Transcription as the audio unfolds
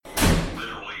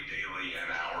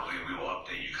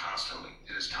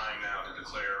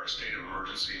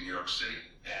emergency in New York City,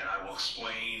 and I will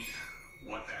explain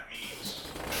what that means.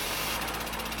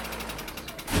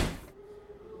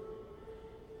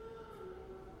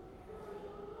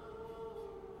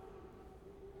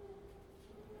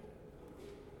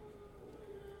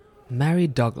 Mary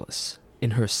Douglas,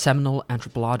 in her seminal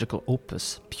anthropological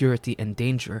opus, Purity and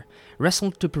Danger,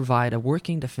 wrestled to provide a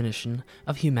working definition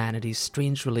of humanity's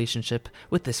strange relationship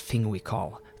with this thing we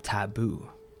call taboo.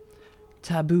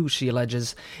 Taboo, she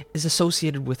alleges, is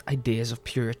associated with ideas of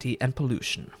purity and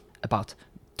pollution, about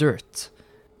dirt.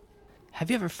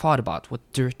 Have you ever thought about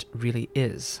what dirt really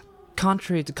is?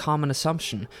 Contrary to common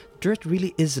assumption, dirt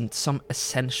really isn't some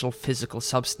essential physical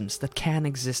substance that can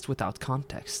exist without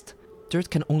context.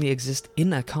 Dirt can only exist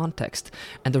in a context,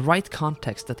 and the right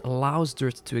context that allows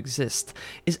dirt to exist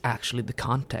is actually the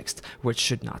context where it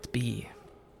should not be.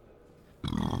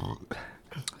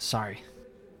 Sorry.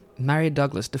 Mary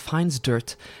Douglas defines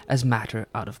dirt as matter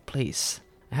out of place.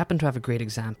 I happen to have a great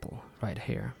example right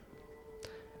here.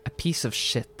 A piece of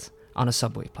shit on a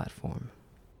subway platform.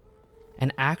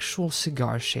 An actual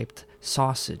cigar-shaped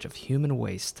sausage of human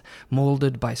waste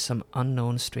molded by some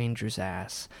unknown stranger's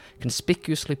ass,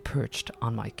 conspicuously perched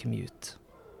on my commute.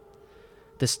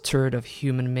 This turd of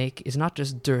human make is not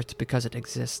just dirt because it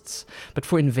exists, but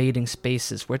for invading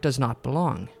spaces where it does not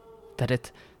belong. That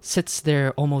it sits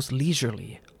there almost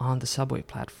leisurely on the subway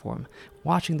platform,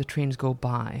 watching the trains go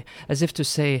by, as if to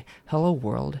say, "Hello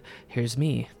world, here's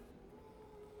me."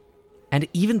 And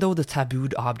even though the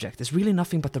tabooed object is really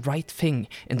nothing but the right thing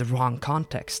in the wrong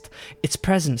context, its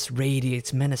presence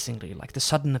radiates menacingly like the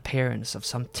sudden appearance of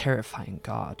some terrifying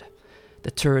god. The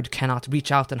turd cannot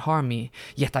reach out and harm me,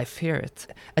 yet I fear it,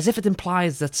 as if it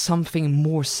implies that something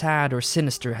more sad or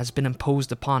sinister has been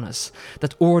imposed upon us,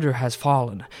 that order has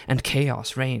fallen and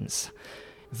chaos reigns.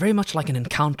 Very much like an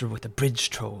encounter with a bridge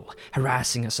troll,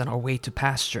 harassing us on our way to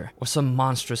pasture, or some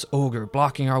monstrous ogre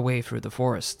blocking our way through the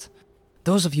forest.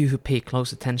 Those of you who pay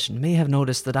close attention may have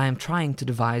noticed that I am trying to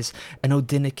devise an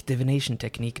Odinic divination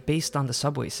technique based on the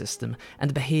subway system and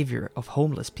the behavior of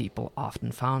homeless people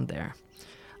often found there.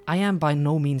 I am by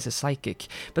no means a psychic,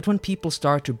 but when people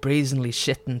start to brazenly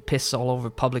shit and piss all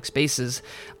over public spaces,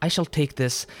 I shall take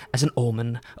this as an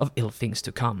omen of ill things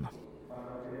to come.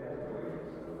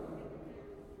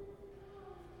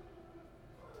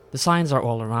 The signs are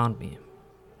all around me.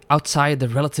 Outside the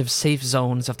relative safe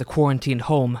zones of the quarantined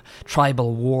home,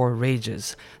 tribal war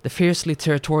rages. The fiercely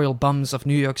territorial bums of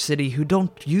New York City who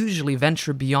don't usually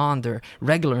venture beyond their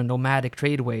regular nomadic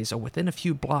tradeways or within a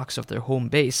few blocks of their home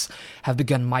base have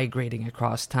begun migrating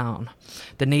across town.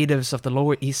 The natives of the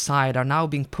Lower East Side are now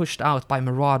being pushed out by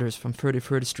marauders from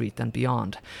 33rd Street and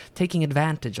beyond, taking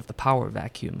advantage of the power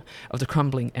vacuum of the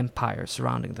crumbling empire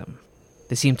surrounding them.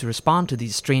 They seem to respond to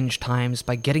these strange times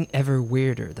by getting ever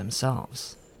weirder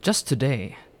themselves. Just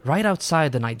today, right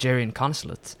outside the Nigerian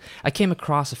consulate, I came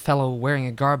across a fellow wearing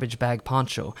a garbage bag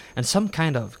poncho and some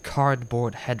kind of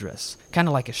cardboard headdress, kind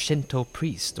of like a Shinto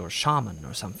priest or shaman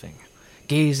or something,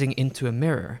 gazing into a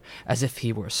mirror as if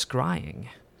he were scrying.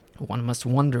 One must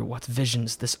wonder what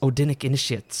visions this Odinic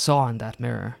initiate saw in that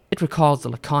mirror. It recalls the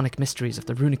laconic mysteries of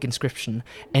the runic inscription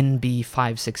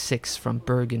NB566 from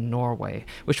Bergen, Norway,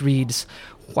 which reads,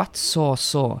 "What så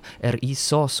I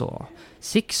så,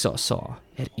 sik så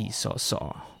I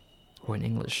så." Or in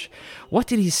English, "What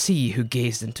did he see who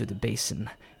gazed into the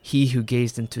basin? He who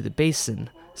gazed into the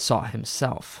basin saw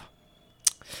himself."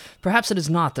 Perhaps it is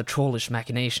not the trollish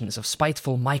machinations of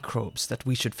spiteful microbes that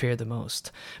we should fear the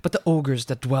most, but the ogres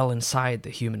that dwell inside the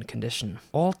human condition,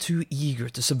 all too eager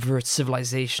to subvert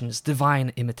civilization's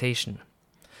divine imitation.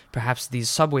 Perhaps these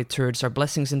subway turds are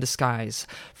blessings in disguise,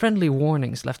 friendly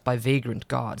warnings left by vagrant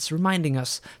gods, reminding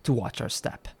us to watch our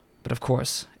step. But of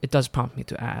course, it does prompt me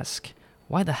to ask,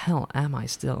 why the hell am I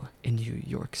still in New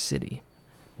York City?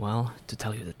 Well, to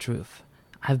tell you the truth,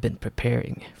 I've been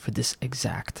preparing for this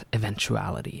exact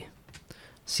eventuality.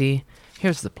 See,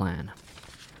 here's the plan.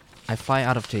 I fly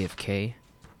out of JFK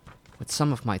with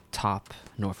some of my top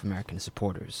North American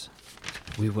supporters.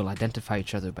 We will identify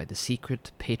each other by the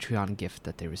secret Patreon gift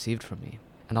that they received from me,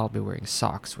 and I'll be wearing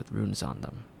socks with runes on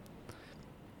them.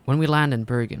 When we land in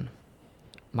Bergen,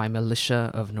 my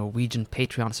militia of Norwegian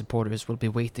Patreon supporters will be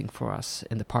waiting for us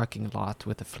in the parking lot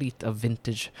with a fleet of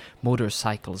vintage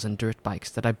motorcycles and dirt bikes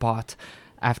that I bought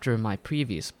after my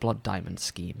previous Blood Diamond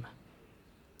scheme.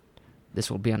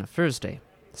 This will be on a Thursday,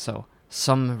 so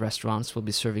some restaurants will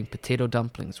be serving potato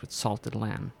dumplings with salted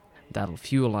lamb. That'll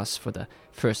fuel us for the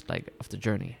first leg of the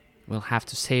journey. We'll have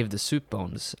to save the soup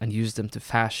bones and use them to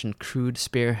fashion crude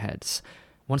spearheads.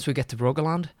 Once we get to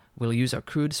Rogaland, we'll use our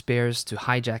crude spears to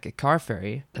hijack a car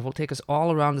ferry that will take us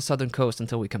all around the southern coast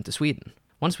until we come to Sweden.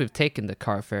 Once we've taken the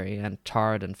car ferry and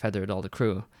tarred and feathered all the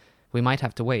crew, we might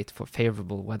have to wait for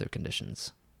favorable weather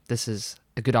conditions. This is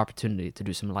a good opportunity to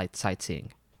do some light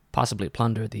sightseeing, possibly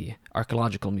plunder the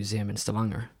Archaeological Museum in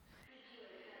Stavanger.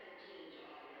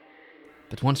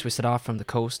 But once we set off from the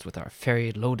coast with our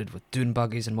ferry loaded with dune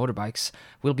buggies and motorbikes,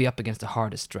 we'll be up against the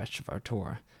hardest stretch of our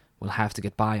tour. We'll have to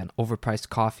get by on overpriced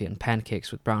coffee and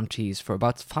pancakes with brown cheese for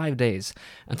about 5 days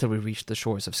until we reach the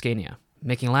shores of Scania.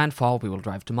 Making landfall, we will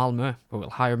drive to Malmö, where we'll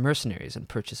hire mercenaries and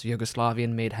purchase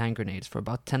Yugoslavian-made hand grenades for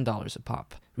about $10 a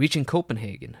pop. Reaching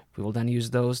Copenhagen, we will then use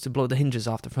those to blow the hinges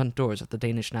off the front doors of the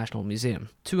Danish National Museum.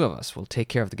 2 of us will take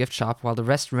care of the gift shop while the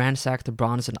rest ransack the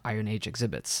Bronze and Iron Age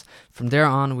exhibits. From there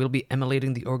on, we'll be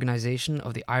emulating the organization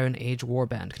of the Iron Age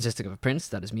warband, consisting of a prince,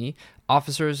 that is me,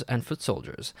 officers and foot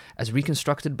soldiers, as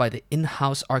reconstructed by the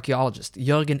in-house archaeologist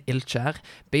Jörgen Ilkjær,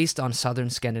 based on southern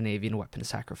Scandinavian weapon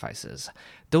sacrifices.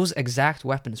 Those exact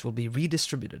weapons will be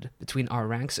redistributed between our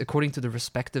ranks according to the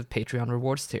respective Patreon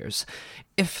rewards tiers.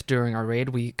 If during our raid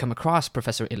we come across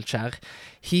Professor Ilkjær,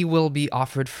 he will be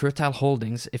offered fertile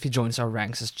holdings if he joins our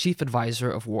ranks as Chief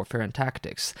Advisor of Warfare and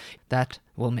Tactics. That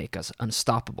will make us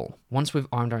unstoppable. Once we've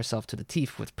armed ourselves to the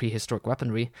teeth with prehistoric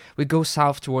weaponry, we go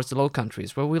south towards the Low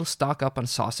Countries, where we'll stock up on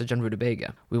sausage and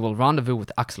rutabaga. We will rendezvous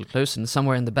with Axel Clausen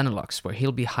somewhere in the Benelux, where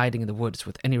he'll be hiding in the woods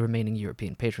with any remaining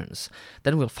European patrons.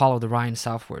 Then we'll follow the Rhine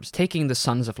southwards, taking the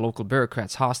sons of local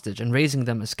bureaucrats hostage and raising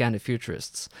them as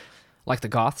Scandi-futurists. Like the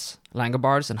Goths,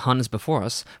 Langobards, and Huns before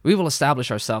us, we will establish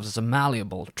ourselves as a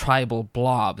malleable, tribal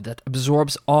blob that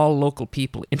absorbs all local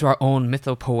people into our own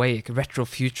mythopoeic,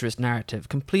 retro-futurist narrative,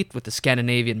 complete with the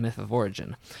Scandinavian myth of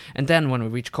origin. And then, when we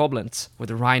reach Koblenz, where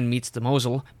the Rhine meets the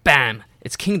Mosel, bam!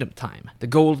 It's kingdom time. The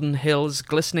golden hills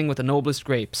glistening with the noblest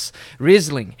grapes,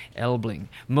 Riesling, Elbling,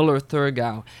 Müller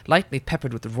Thurgau, lightly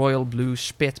peppered with the royal blue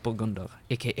Spätburgunder,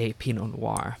 aka Pinot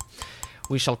Noir.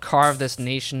 We shall carve this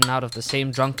nation out of the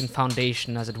same drunken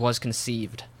foundation as it was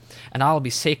conceived, and I'll be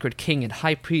sacred king and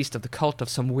high priest of the cult of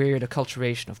some weird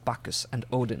acculturation of Bacchus and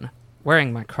Odin,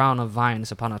 wearing my crown of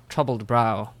vines upon a troubled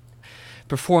brow,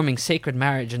 performing sacred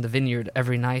marriage in the vineyard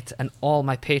every night, and all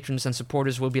my patrons and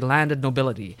supporters will be landed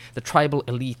nobility, the tribal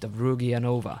elite of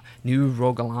Rugianova, New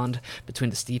Rogaland, between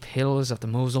the steep hills of the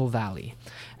Mosel Valley,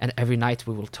 and every night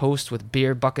we will toast with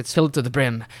beer buckets filled to the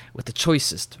brim with the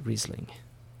choicest Riesling.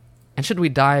 And should we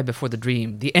die before the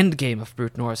dream, the end game of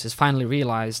Brute Norse is finally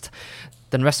realized,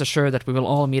 then rest assured that we will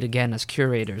all meet again as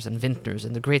curators and vintners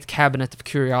in the great cabinet of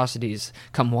curiosities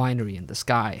come winery in the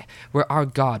sky, where our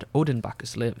god Odin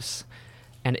Bacchus lives.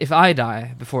 And if I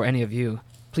die before any of you,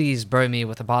 please bury me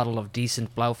with a bottle of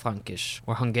decent Blaufränkisch,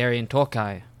 or Hungarian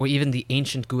Tokaj, or even the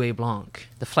ancient Gouet Blanc,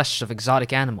 the flesh of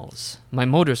exotic animals, my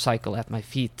motorcycle at my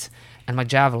feet, and my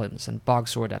javelins and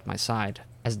bogsword at my side,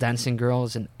 as dancing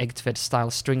girls in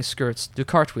Egtved-style string skirts do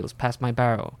cartwheels past my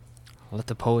barrow. Let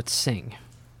the poets sing.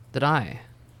 That I,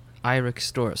 Eirik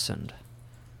Storesund,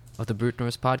 of the Brute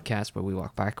Norse podcast where we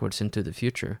walk backwards into the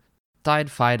future, died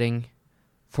fighting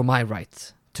for my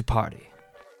right to party.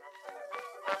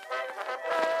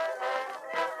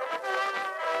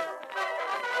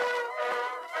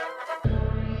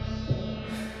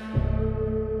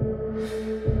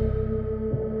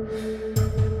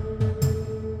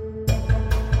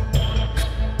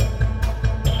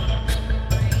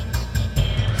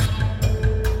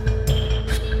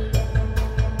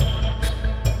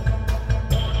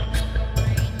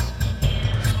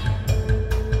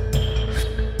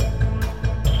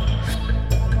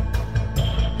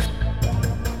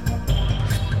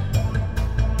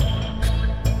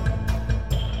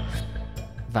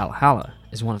 Valhalla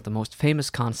is one of the most famous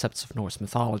concepts of Norse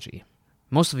mythology.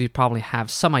 Most of you probably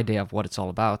have some idea of what it's all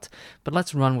about, but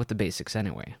let's run with the basics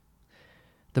anyway.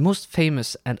 The most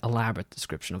famous and elaborate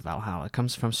description of Valhalla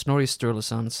comes from Snorri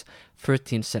Sturluson's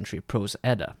 13th century prose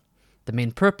Edda. The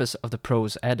main purpose of the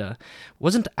prose Edda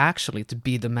wasn't actually to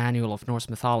be the manual of Norse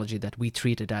mythology that we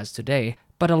treat it as today,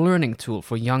 but a learning tool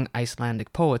for young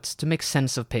Icelandic poets to make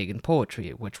sense of pagan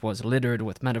poetry, which was littered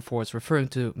with metaphors referring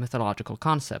to mythological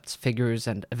concepts, figures,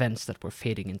 and events that were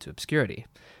fading into obscurity.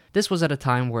 This was at a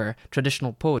time where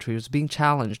traditional poetry was being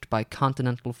challenged by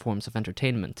continental forms of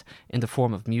entertainment, in the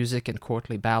form of music and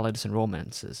courtly ballads and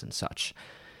romances and such.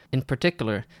 In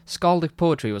particular, skaldic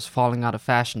poetry was falling out of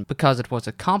fashion because it was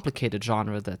a complicated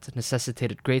genre that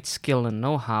necessitated great skill and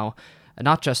know-how,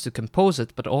 not just to compose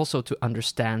it, but also to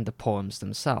understand the poems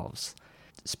themselves.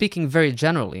 Speaking very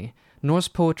generally, Norse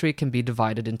poetry can be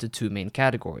divided into 2 main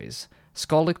categories: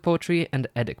 skaldic poetry and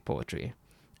Eddic poetry.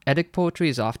 Eddic poetry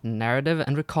is often narrative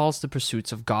and recalls the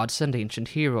pursuits of gods and ancient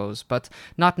heroes, but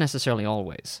not necessarily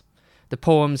always. The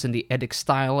poems in the Eddic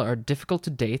style are difficult to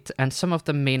date, and some of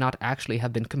them may not actually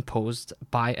have been composed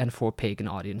by and for pagan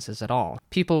audiences at all.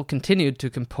 People continued to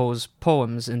compose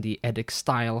poems in the Eddic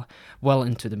style well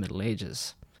into the Middle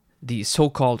Ages. The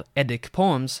so-called Eddic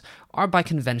poems are by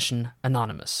convention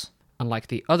anonymous, unlike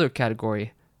the other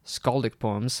category, skaldic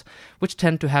poems, which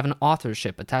tend to have an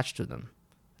authorship attached to them,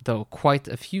 though quite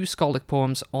a few skaldic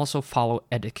poems also follow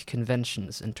Eddic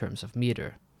conventions in terms of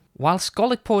meter. While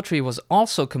skaldic poetry was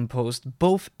also composed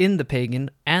both in the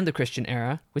pagan and the Christian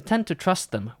era, we tend to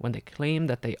trust them when they claim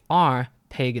that they are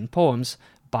pagan poems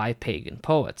by pagan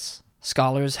poets.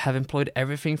 Scholars have employed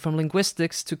everything from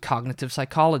linguistics to cognitive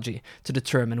psychology to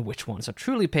determine which ones are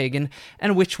truly pagan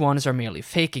and which ones are merely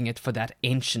faking it for that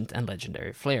ancient and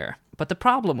legendary flair. But the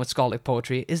problem with skaldic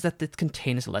poetry is that it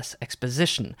contains less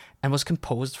exposition and was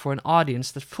composed for an audience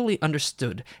that fully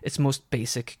understood its most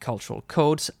basic cultural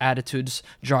codes, attitudes,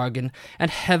 jargon,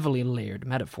 and heavily layered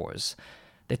metaphors.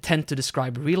 They tend to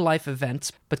describe real-life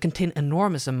events but contain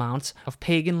enormous amounts of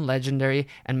pagan, legendary,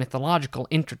 and mythological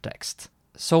intertext.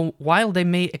 So while they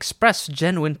may express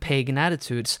genuine pagan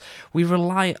attitudes, we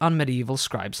rely on medieval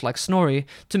scribes like Snorri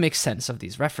to make sense of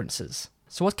these references.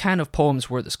 So what kind of poems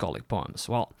were the skaldic poems?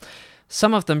 Well,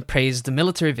 some of them praised the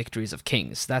military victories of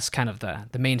kings. That's kind of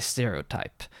the main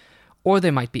stereotype. Or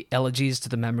they might be elegies to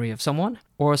the memory of someone,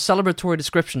 or celebratory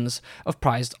descriptions of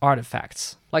prized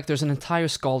artifacts. Like there's an entire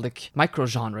skaldic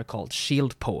microgenre called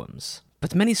shield poems.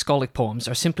 But many skaldic poems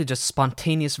are simply just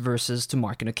spontaneous verses to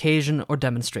mark an occasion or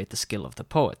demonstrate the skill of the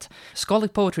poet.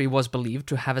 Skaldic poetry was believed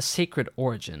to have a sacred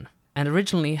origin, and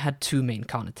originally had two main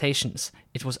connotations.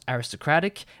 It was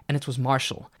aristocratic and it was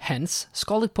martial. Hence,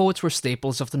 skaldic poets were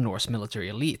staples of the Norse military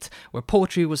elite, where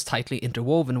poetry was tightly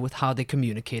interwoven with how they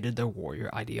communicated their warrior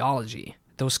ideology.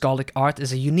 Though skaldic art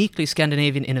is a uniquely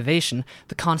Scandinavian innovation,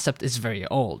 the concept is very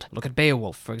old. Look at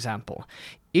Beowulf, for example.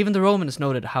 Even the Romans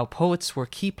noted how poets were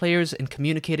key players in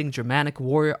communicating Germanic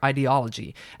warrior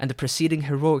ideology, and the preceding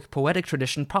heroic poetic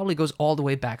tradition probably goes all the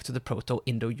way back to the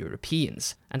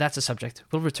Proto-Indo-Europeans, and that's a subject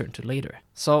we'll return to later.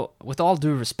 So, with all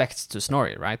due respect to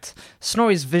Snorri, right?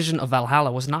 Snorri's vision of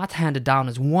Valhalla was not handed down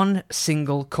as one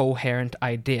single coherent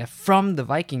idea from the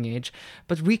Viking Age,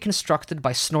 but reconstructed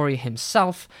by Snorri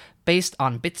himself, based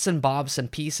on bits and bobs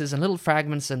and pieces and little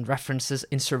fragments and references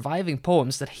in surviving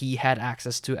poems that he had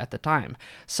access to at the time.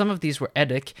 Some of these were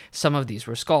Eddic, some of these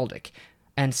were skaldic.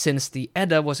 And since the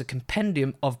Edda was a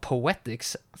compendium of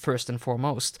poetics, first and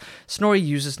foremost, Snorri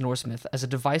uses Norse myth as a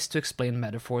device to explain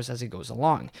metaphors as he goes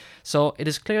along. So it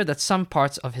is clear that some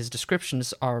parts of his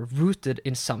descriptions are rooted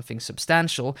in something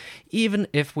substantial, even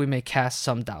if we may cast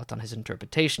some doubt on his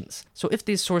interpretations. So if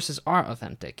these sources are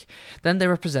authentic, then they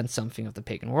represent something of the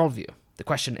pagan worldview. The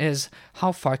question is,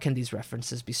 how far can these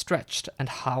references be stretched, and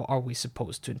how are we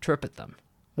supposed to interpret them?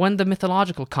 When the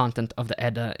mythological content of the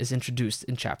Edda is introduced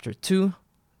in chapter 2,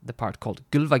 the part called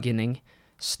Gulvaginning,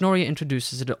 Snorri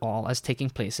introduces it all as taking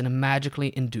place in a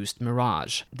magically induced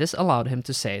mirage. This allowed him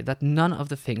to say that none of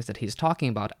the things that he's talking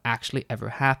about actually ever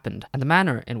happened, and the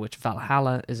manner in which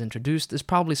Valhalla is introduced is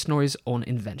probably Snorri's own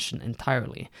invention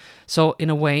entirely. So, in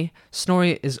a way,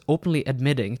 Snorri is openly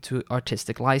admitting to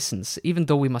artistic license, even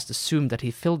though we must assume that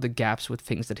he filled the gaps with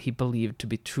things that he believed to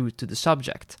be true to the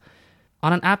subject.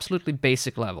 On an absolutely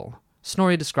basic level,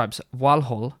 Snorri describes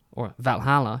Valhall, or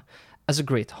Valhalla, as a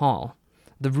great hall.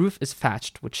 The roof is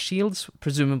thatched with shields,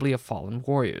 presumably of fallen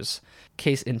warriors.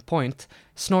 Case in point,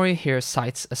 Snorri here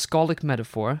cites a skaldic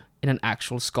metaphor in an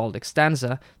actual skaldic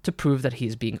stanza to prove that he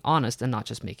is being honest and not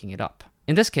just making it up.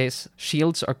 In this case,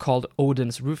 shields are called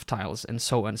Odin's roof tiles in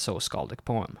so-and-so skaldic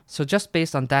poem. So just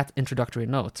based on that introductory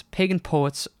note, pagan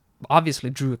poets obviously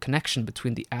drew a connection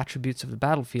between the attributes of the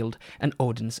battlefield and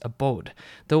Odin's abode,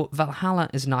 though Valhalla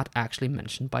is not actually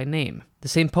mentioned by name. The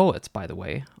same poet, by the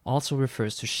way, also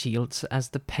refers to shields as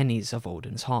the pennies of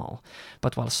Odin's hall.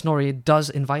 But while Snorri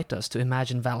does invite us to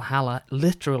imagine Valhalla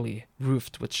literally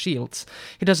roofed with shields,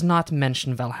 he does not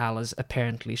mention Valhalla's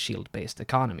apparently shield-based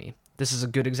economy. This is a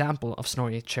good example of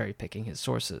Snorri cherry-picking his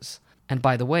sources. And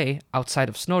by the way, outside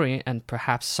of Snorri and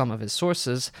perhaps some of his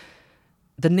sources,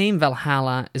 the name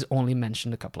Valhalla is only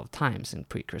mentioned a couple of times in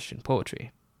pre-Christian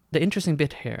poetry. The interesting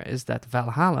bit here is that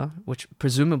Valhalla, which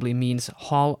presumably means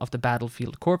Hall of the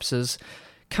Battlefield Corpses,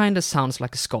 kinda sounds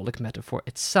like a skaldic metaphor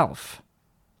itself,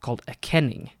 called a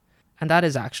kenning. And that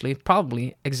is actually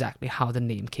probably exactly how the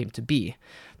name came to be.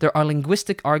 There are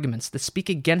linguistic arguments that speak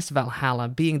against Valhalla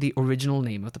being the original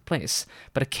name of the place,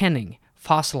 but a kenning,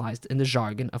 fossilized in the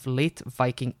jargon of late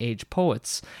Viking Age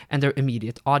poets and their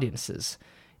immediate audiences.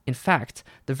 In fact,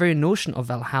 the very notion of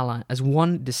Valhalla as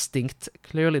one distinct,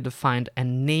 clearly defined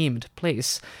and named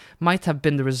place might have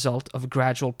been the result of a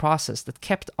gradual process that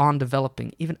kept on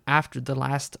developing even after the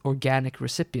last organic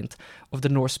recipient of the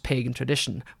Norse pagan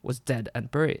tradition was dead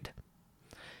and buried.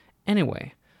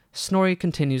 Anyway, Snorri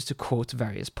continues to quote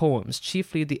various poems,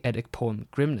 chiefly the Eddic poem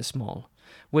Grimnismal,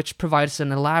 which provides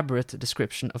an elaborate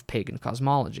description of pagan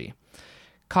cosmology.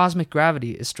 Cosmic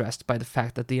gravity is stressed by the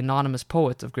fact that the anonymous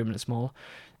poet of Grimnismal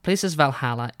places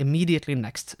Valhalla immediately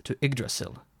next to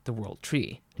Yggdrasil, the world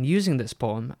tree. And using this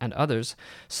poem and others,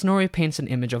 Snorri paints an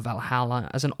image of Valhalla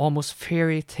as an almost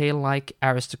fairy tale-like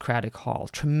aristocratic hall,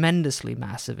 tremendously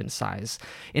massive in size,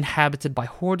 inhabited by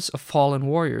hordes of fallen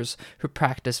warriors who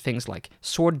practice things like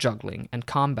sword juggling and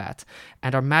combat,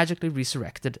 and are magically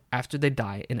resurrected after they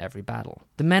die in every battle.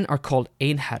 The men are called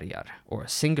Einherjar, or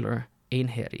singular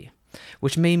Einheri,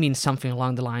 which may mean something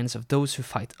along the lines of those who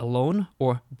fight alone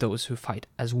or those who fight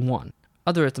as one.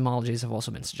 Other etymologies have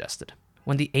also been suggested.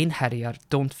 When the Einherjar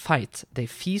don't fight, they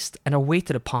feast and are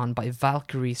waited upon by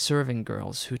Valkyrie serving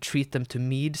girls who treat them to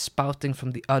mead spouting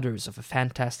from the udders of a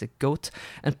fantastic goat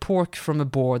and pork from a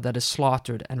boar that is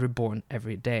slaughtered and reborn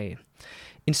every day.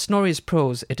 In Snorri's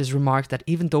prose, it is remarked that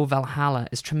even though Valhalla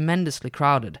is tremendously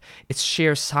crowded, its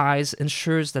sheer size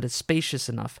ensures that it's spacious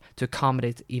enough to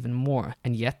accommodate even more,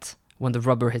 and yet, when the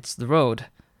rubber hits the road,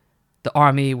 the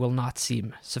army will not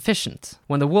seem sufficient.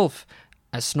 When the wolf,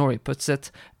 as Snorri puts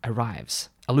it, arrives,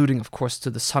 alluding of course to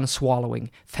the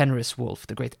sun-swallowing Fenris wolf,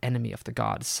 the great enemy of the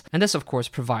gods. And this of course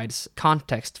provides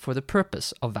context for the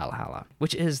purpose of Valhalla,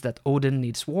 which is that Odin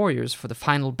needs warriors for the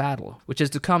final battle, which is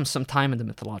to come sometime in the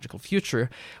mythological future,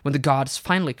 when the gods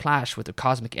finally clash with their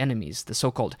cosmic enemies, the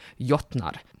so-called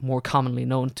Jotnar, more commonly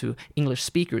known to English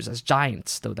speakers as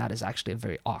giants, though that is actually a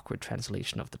very awkward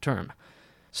translation of the term.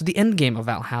 So the endgame of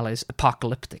Valhalla is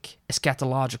apocalyptic,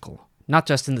 eschatological, not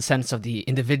just in the sense of the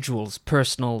individual's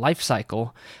personal life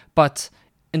cycle, but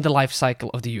in the life cycle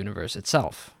of the universe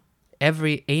itself.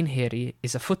 Every Einherji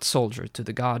is a foot soldier to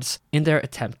the gods in their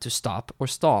attempt to stop or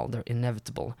stall their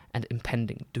inevitable and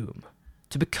impending doom.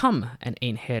 To become an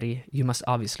Einherji, you must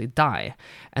obviously die,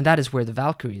 and that is where the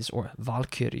Valkyries, or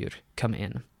Valkyriur, come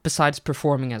in. Besides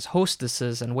performing as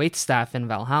hostesses and waitstaff in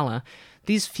Valhalla,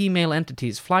 these female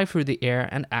entities fly through the air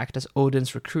and act as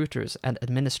Odin's recruiters and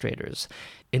administrators.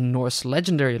 In Norse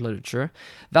legendary literature,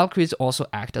 Valkyries also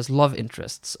act as love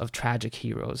interests of tragic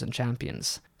heroes and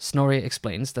champions. Snorri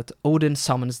explains that Odin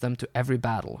summons them to every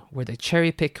battle, where they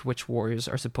cherry-pick which warriors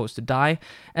are supposed to die,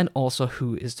 and also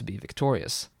who is to be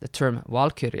victorious. The term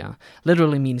Valkyria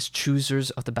literally means choosers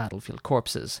of the battlefield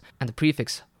corpses, and the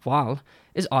prefix Val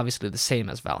is obviously the same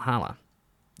as Valhalla.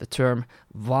 The term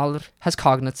Valr has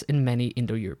cognates in many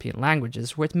Indo-European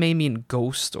languages, where it may mean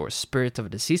ghost or spirit of a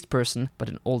deceased person, but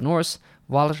in Old Norse,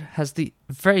 Valr has the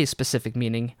very specific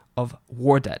meaning of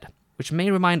war dead, which may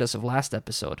remind us of last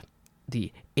episode,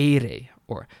 the Eirei,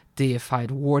 or deified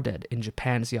war dead in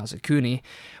Japan's Yasukuni,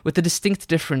 with the distinct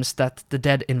difference that the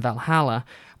dead in Valhalla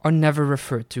are never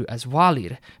referred to as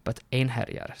Valir, but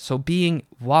Einherjar. So being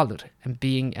Valr and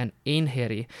being an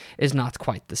Einherji is not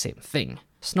quite the same thing.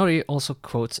 Snorri also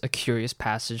quotes a curious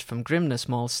passage from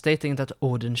Grimnismal stating that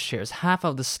Odin shares half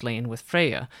of the slain with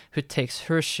Freya, who takes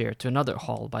her share to another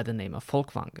hall by the name of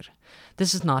Folkvangr.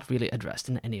 This is not really addressed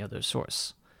in any other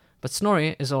source. But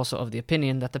Snorri is also of the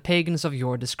opinion that the pagans of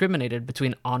yore discriminated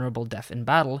between honorable death in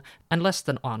battle and less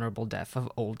than honorable death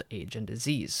of old age and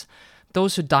disease.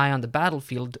 Those who die on the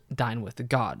battlefield dine with the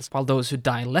gods, while those who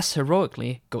die less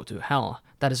heroically go to hell.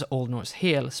 That is Old Norse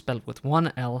Hel, spelled with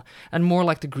one L, and more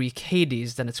like the Greek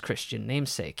Hades than its Christian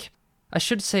namesake. I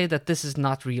should say that this is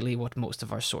not really what most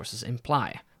of our sources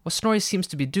imply. What Snorri seems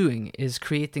to be doing is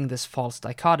creating this false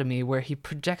dichotomy where he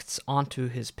projects onto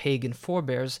his pagan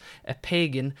forebears a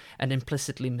pagan and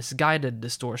implicitly misguided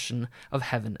distortion of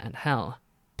heaven and hell.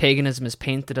 Paganism is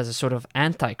painted as a sort of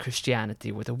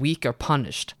anti-Christianity where the weak are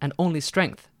punished and only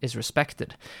strength is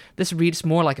respected. This reads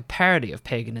more like a parody of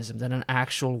paganism than an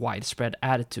actual widespread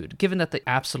attitude, given that the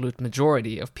absolute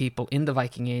majority of people in the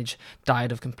Viking Age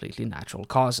died of completely natural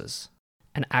causes.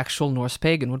 An actual Norse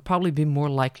pagan would probably be more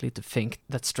likely to think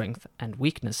that strength and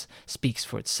weakness speaks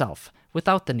for itself,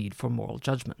 without the need for moral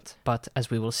judgment. But, as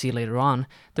we will see later on,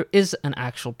 there is an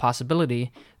actual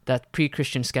possibility that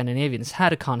pre-Christian Scandinavians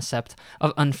had a concept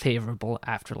of unfavorable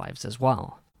afterlives as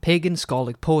well. Pagan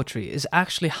skaldic poetry is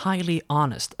actually highly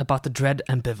honest about the dread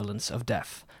ambivalence of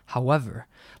death. However,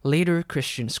 later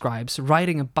Christian scribes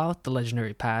writing about the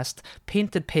legendary past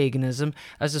painted paganism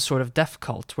as a sort of death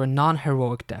cult where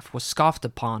non-heroic death was scoffed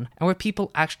upon and where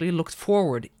people actually looked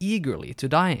forward eagerly to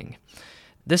dying.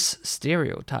 This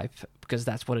stereotype, because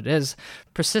that's what it is,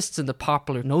 persists in the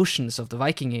popular notions of the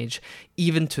Viking Age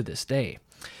even to this day.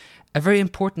 A very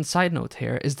important side note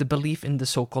here is the belief in the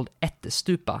so-called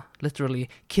ættestupa, literally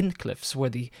kin cliffs, where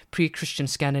the pre-Christian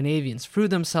Scandinavians threw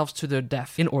themselves to their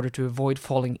death in order to avoid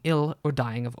falling ill or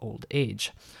dying of old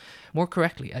age. More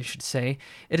correctly, I should say,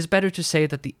 it is better to say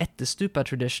that the ættestupa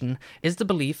tradition is the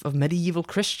belief of medieval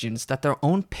Christians that their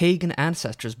own pagan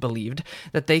ancestors believed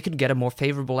that they could get a more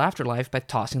favorable afterlife by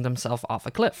tossing themselves off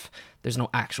a cliff. There's no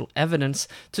actual evidence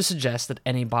to suggest that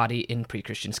anybody in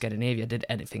pre-Christian Scandinavia did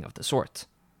anything of the sort.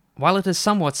 While it is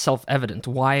somewhat self-evident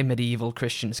why medieval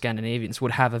Christian Scandinavians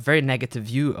would have a very negative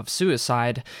view of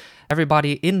suicide,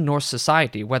 everybody in Norse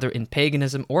society, whether in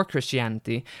paganism or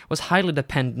Christianity, was highly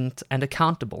dependent and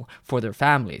accountable for their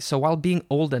family. So while being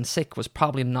old and sick was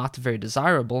probably not very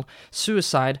desirable,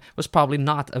 suicide was probably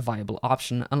not a viable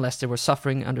option unless they were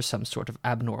suffering under some sort of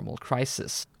abnormal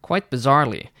crisis. Quite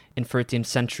bizarrely, in 13th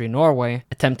century Norway,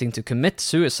 attempting to commit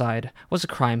suicide was a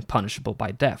crime punishable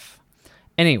by death.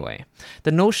 Anyway,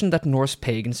 the notion that Norse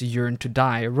pagans yearned to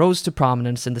die rose to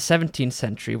prominence in the 17th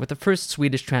century with the first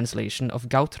Swedish translation of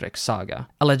Gautreks saga,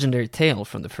 a legendary tale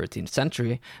from the 13th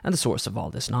century and the source of all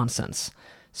this nonsense.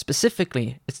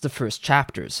 Specifically, it's the first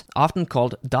chapters, often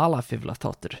called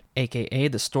Dalafyvlatottir, aka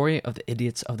the story of the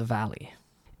idiots of the valley,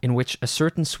 in which a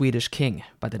certain Swedish king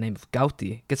by the name of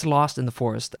Gauti gets lost in the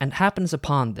forest and happens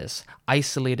upon this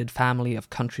isolated family of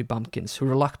country bumpkins who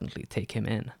reluctantly take him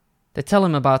in. They tell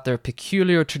him about their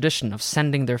peculiar tradition of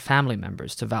sending their family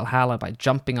members to Valhalla by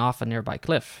jumping off a nearby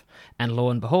cliff, and lo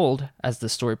and behold, as the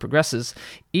story progresses,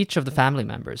 each of the family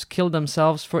members kill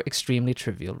themselves for extremely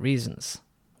trivial reasons.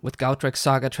 With Gautreks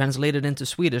saga translated into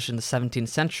Swedish in the 17th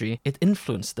century, it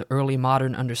influenced the early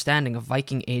modern understanding of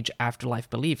Viking Age afterlife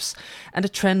beliefs, and a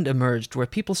trend emerged where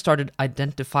people started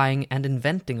identifying and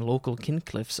inventing local kin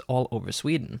cliffs all over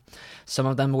Sweden. Some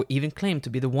of them were even claimed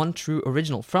to be the one true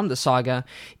original from the saga,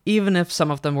 even if some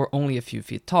of them were only a few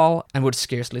feet tall and would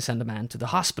scarcely send a man to the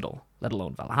hospital, let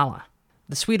alone Valhalla.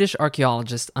 The Swedish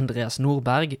archaeologist Andreas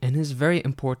Norberg, in his very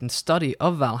important study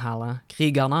of Valhalla,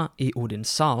 Krigarna i Odins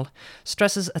Sal,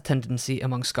 stresses a tendency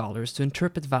among scholars to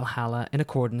interpret Valhalla in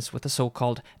accordance with the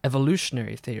so-called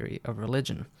evolutionary theory of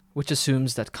religion, which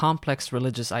assumes that complex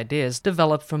religious ideas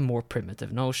develop from more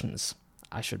primitive notions.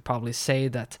 I should probably say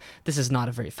that this is not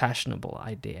a very fashionable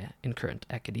idea in current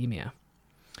academia.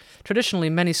 Traditionally,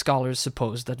 many scholars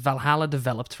suppose that Valhalla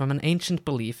developed from an ancient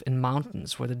belief in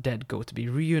mountains where the dead go to be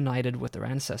reunited with their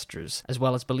ancestors, as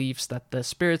well as beliefs that the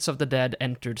spirits of the dead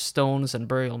entered stones and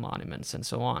burial monuments and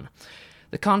so on.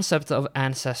 The concept of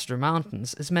ancestor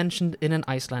mountains is mentioned in an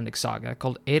Icelandic saga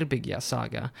called Eyrbyggja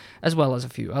saga, as well as a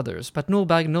few others, but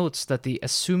Norberg notes that the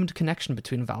assumed connection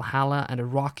between Valhalla and a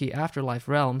rocky afterlife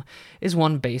realm is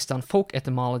one based on folk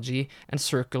etymology and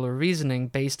circular reasoning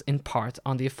based in part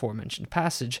on the aforementioned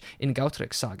passage in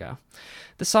Gautreks saga.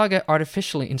 The saga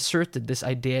artificially inserted this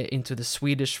idea into the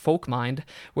Swedish folk mind,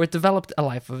 where it developed a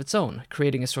life of its own,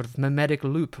 creating a sort of mimetic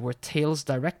loop where tales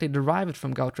directly derived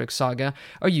from Gautreks saga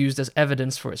are used as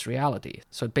evidence for its reality.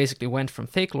 So it basically went from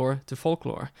fake lore to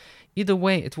folklore. Either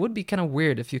way, it would be kind of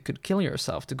weird if you could kill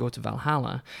yourself to go to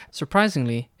Valhalla.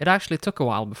 Surprisingly, it actually took a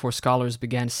while before scholars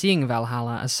began seeing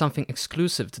Valhalla as something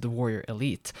exclusive to the warrior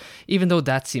elite. Even though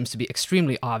that seems to be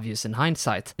extremely obvious in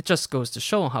hindsight, it just goes to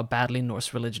show how badly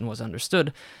Norse religion was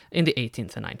understood in the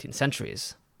 18th and 19th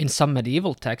centuries. In some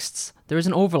medieval texts, there is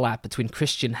an overlap between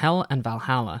Christian hell and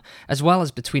Valhalla, as well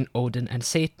as between Odin and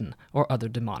Satan, or other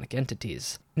demonic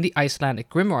entities. In the Icelandic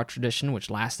grimoire tradition, which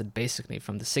lasted basically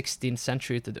from the 16th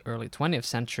century to the early 20th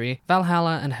century,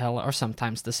 Valhalla and hell are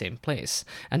sometimes the same place,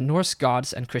 and Norse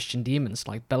gods and Christian demons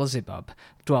like Beelzebub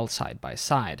dwell side by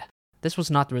side. This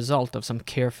was not the result of some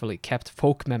carefully kept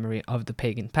folk memory of the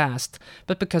pagan past,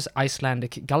 but because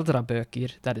Icelandic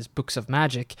galdrabökir, that is books of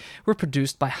magic, were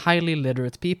produced by highly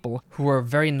literate people who were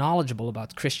very knowledgeable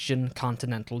about Christian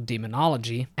continental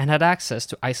demonology and had access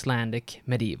to Icelandic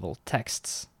medieval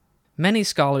texts. Many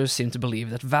scholars seem to believe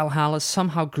that Valhalla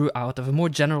somehow grew out of a more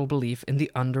general belief in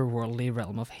the underworldly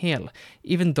realm of Hel,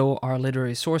 even though our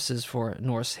literary sources for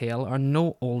Norse Hel are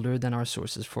no older than our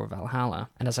sources for Valhalla.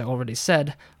 And as I already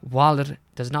said, Valr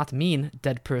does not mean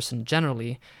dead person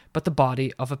generally, but the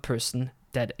body of a person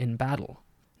dead in battle.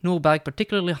 Norberg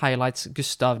particularly highlights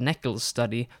Gustav Neckel's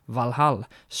study Valhall,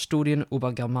 Studien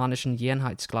über germanischen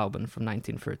Jenheitsglauben from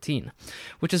 1913,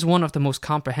 which is one of the most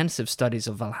comprehensive studies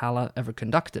of Valhalla ever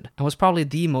conducted, and was probably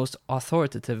the most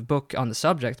authoritative book on the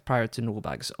subject prior to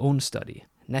Norberg's own study.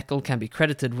 Neckel can be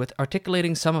credited with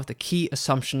articulating some of the key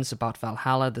assumptions about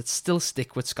Valhalla that still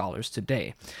stick with scholars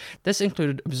today. This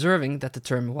included observing that the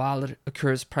term Valr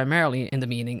occurs primarily in the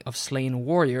meaning of slain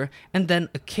warrior, and then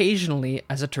occasionally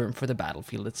as a term for the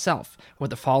battlefield itself, where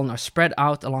the fallen are spread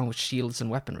out along with shields and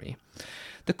weaponry.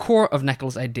 The core of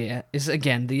Neckel's idea is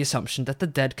again the assumption that the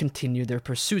dead continue their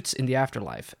pursuits in the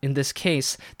afterlife. In this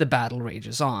case, the battle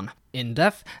rages on, in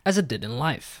death as it did in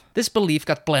life. This belief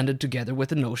got blended together with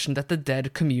the notion that the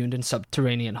dead communed in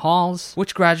subterranean halls,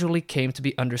 which gradually came to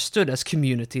be understood as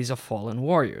communities of fallen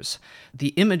warriors. The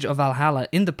image of Valhalla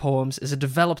in the poems is a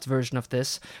developed version of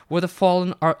this, where the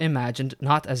fallen are imagined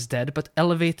not as dead but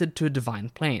elevated to a divine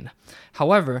plane.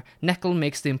 However, Neckel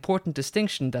makes the important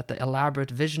distinction that the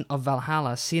elaborate vision of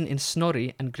Valhalla seen in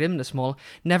Snorri and Grimnismal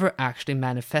never actually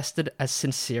manifested as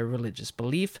sincere religious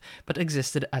belief, but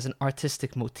existed as an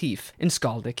artistic motif in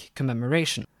skaldic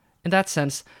commemoration. In that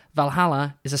sense,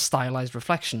 Valhalla is a stylized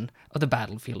reflection of the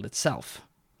battlefield itself.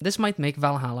 This might make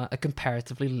Valhalla a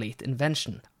comparatively late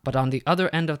invention, but on the other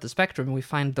end of the spectrum we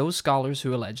find those scholars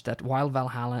who allege that while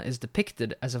Valhalla is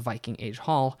depicted as a Viking Age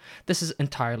hall, this is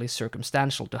entirely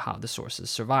circumstantial to how the sources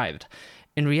survived.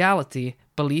 In reality,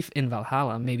 belief in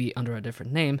Valhalla, maybe under a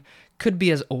different name, could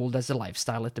be as old as the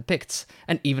lifestyle it depicts,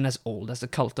 and even as old as the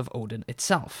cult of Odin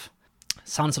itself.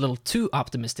 Sounds a little too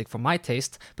optimistic for my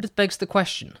taste, but it begs the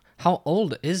question, how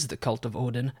old is the cult of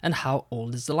Odin, and how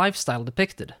old is the lifestyle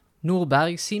depicted?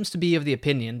 Norberg seems to be of the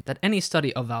opinion that any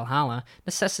study of Valhalla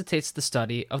necessitates the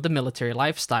study of the military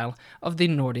lifestyle of the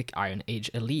Nordic Iron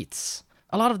Age elites.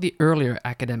 A lot of the earlier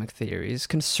academic theories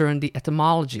concern the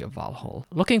etymology of Valhall,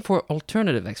 looking for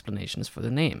alternative explanations for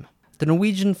the name. The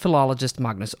Norwegian philologist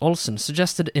Magnus Olsen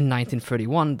suggested in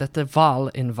 1931 that the Val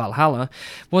in Valhalla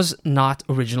was not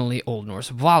originally Old Norse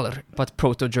Valr, but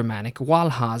Proto-Germanic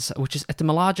Walhaz, which is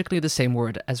etymologically the same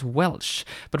word as Welsh,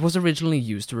 but was originally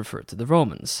used to refer to the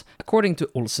Romans. According to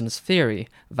Olsen's theory,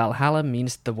 Valhalla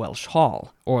means the Welsh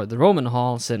Hall, or the Roman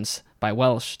Hall, since by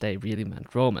Welsh they really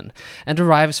meant Roman, and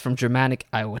derives from Germanic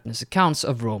eyewitness accounts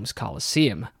of Rome's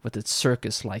Colosseum, with its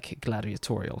circus-like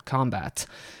gladiatorial combat.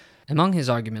 Among his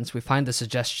arguments, we find the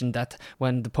suggestion that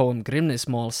when the poem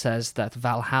Grimnismal says that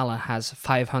Valhalla has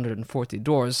 540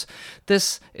 doors,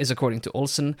 this is, according to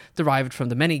Olsen, derived from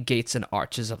the many gates and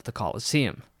arches of the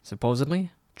Colosseum.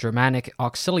 Supposedly, Germanic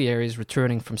auxiliaries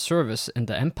returning from service in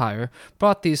the Empire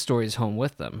brought these stories home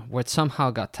with them, where it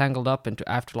somehow got tangled up into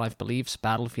afterlife beliefs,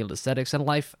 battlefield aesthetics, and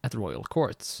life at royal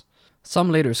courts.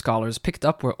 Some later scholars picked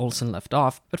up where Olsen left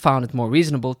off, but found it more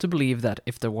reasonable to believe that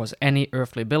if there was any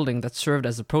earthly building that served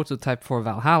as a prototype for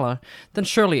Valhalla, then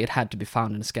surely it had to be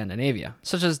found in Scandinavia,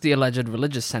 such as the alleged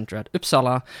religious center at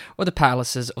Uppsala or the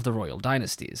palaces of the royal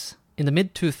dynasties. In the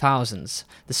mid-2000s,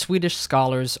 the Swedish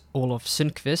scholars Olof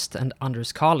Sundqvist and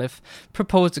Anders Kallif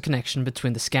proposed a connection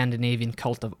between the Scandinavian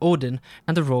cult of Odin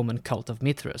and the Roman cult of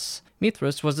Mithras.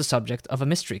 Mithras was the subject of a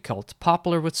mystery cult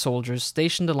popular with soldiers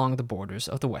stationed along the borders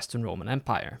of the Western Roman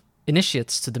Empire.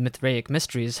 Initiates to the Mithraic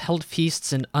mysteries held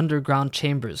feasts in underground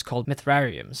chambers called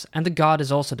Mithrariums, and the god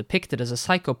is also depicted as a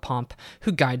psychopomp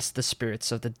who guides the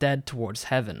spirits of the dead towards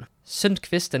heaven.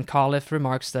 Sundqvist and Kallif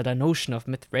remarks that a notion of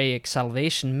Mithraic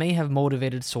salvation may have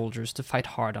motivated soldiers to fight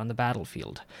hard on the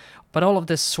battlefield. But all of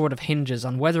this sort of hinges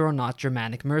on whether or not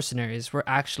Germanic mercenaries were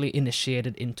actually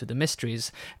initiated into the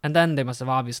mysteries, and then they must have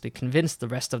obviously convinced the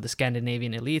rest of the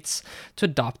Scandinavian elites to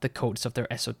adopt the codes of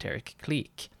their esoteric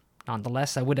clique.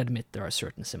 Nonetheless, I would admit there are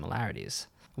certain similarities.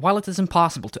 While it is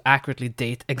impossible to accurately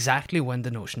date exactly when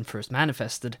the notion first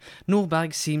manifested,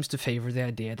 Norberg seems to favor the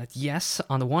idea that yes,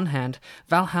 on the one hand,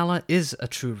 Valhalla is a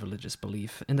true religious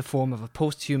belief in the form of a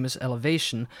posthumous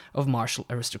elevation of martial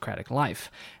aristocratic life,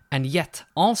 and yet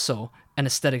also an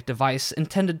aesthetic device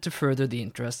intended to further the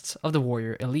interests of the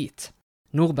warrior elite.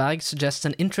 Norberg suggests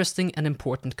an interesting and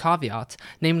important caveat,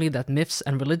 namely that myths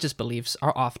and religious beliefs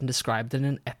are often described in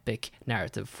an epic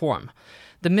narrative form.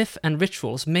 The myth and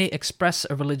rituals may express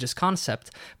a religious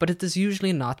concept, but it is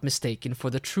usually not mistaken for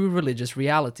the true religious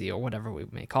reality, or whatever we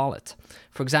may call it.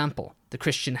 For example, the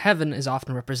Christian heaven is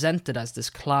often represented as this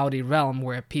cloudy realm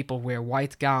where people wear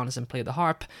white gowns and play the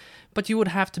harp, but you would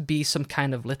have to be some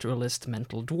kind of literalist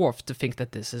mental dwarf to think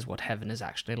that this is what heaven is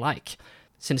actually like.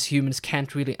 Since humans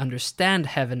can't really understand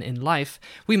heaven in life,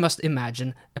 we must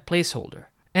imagine a placeholder.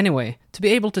 Anyway, to be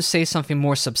able to say something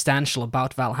more substantial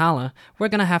about Valhalla, we're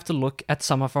gonna have to look at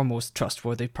some of our most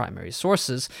trustworthy primary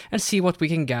sources and see what we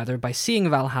can gather by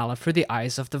seeing Valhalla through the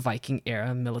eyes of the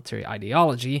Viking-era military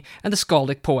ideology and the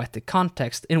skaldic poetic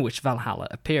context in which Valhalla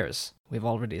appears. We've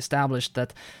already established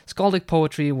that skaldic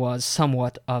poetry was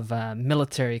somewhat of a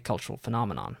military cultural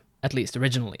phenomenon, at least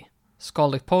originally.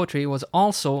 Skaldic poetry was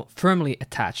also firmly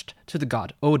attached to the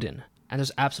god Odin, and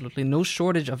there's absolutely no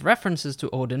shortage of references to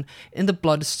Odin in the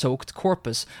blood-soaked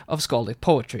corpus of Skaldic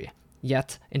poetry.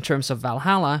 Yet, in terms of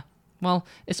Valhalla, well,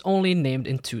 it's only named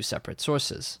in 2 separate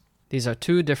sources. These are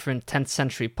 2 different 10th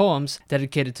century poems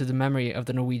dedicated to the memory of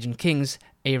the Norwegian kings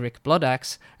Eirik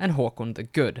Bloodaxe and Håkon the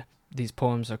Good. These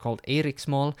poems are called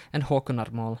Eiriksmål and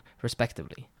Håkonarmål,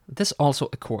 respectively. This also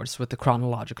accords with the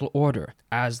chronological order,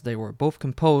 as they were both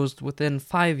composed within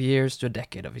 5 years to a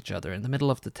decade of each other in the middle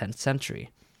of the 10th century.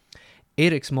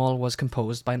 Eiriksmål was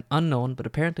composed by an unknown but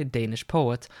apparently Danish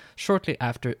poet shortly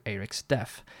after Eirik's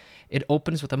death. It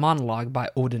opens with a monologue by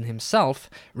Odin himself,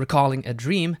 recalling a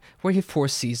dream where he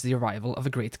foresees the arrival of a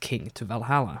great king to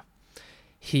Valhalla.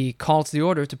 He calls the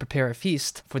order to prepare a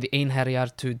feast, for the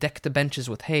Einherjar to deck the benches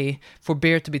with hay, for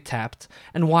beer to be tapped,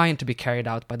 and wine to be carried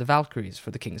out by the Valkyries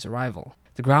for the king's arrival.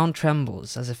 The ground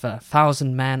trembles as if a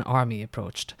 1,000-man army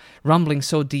approached, rumbling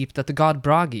so deep that the god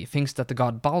Bragi thinks that the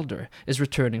god Balder is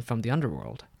returning from the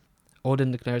underworld.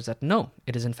 Odin declares that no,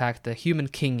 it is in fact the human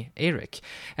king Eirik,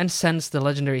 and sends the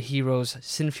legendary heroes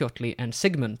Sinfjotli and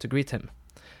Sigmund to greet him.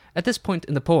 At this point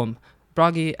in the poem,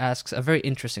 Bragi asks a very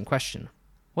interesting question.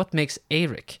 What makes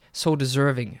Eirik so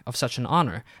deserving of such an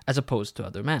honor as opposed to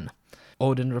other men?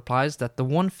 Odin replies that the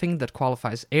one thing that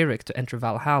qualifies Eirik to enter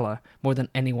Valhalla more than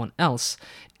anyone else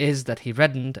is that he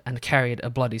reddened and carried a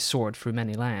bloody sword through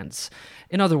many lands.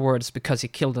 In other words, because he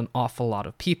killed an awful lot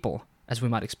of people, as we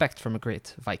might expect from a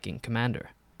great Viking commander.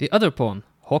 The other poem,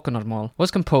 Håkonarmål,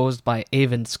 was composed by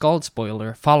Eyvind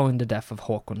Skaldspoiler following the death of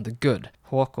Håkon the Good.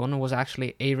 Håkon was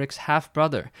actually Eirik's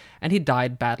half-brother, and he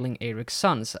died battling Eirik's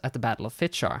sons at the Battle of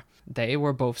Fitjar. They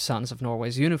were both sons of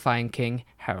Norway's unifying king,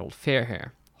 Harald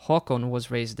Fairhair. Håkon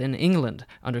was raised in England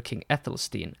under King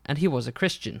Ethelstin, and he was a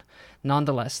Christian.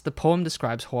 Nonetheless, the poem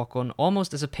describes Håkon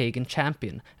almost as a pagan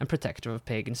champion and protector of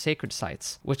pagan sacred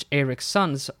sites, which Eirik's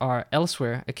sons are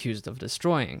elsewhere accused of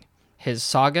destroying. His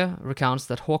saga recounts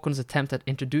that Håkon's attempt at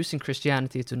introducing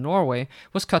Christianity to Norway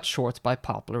was cut short by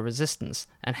popular resistance,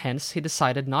 and hence he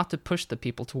decided not to push the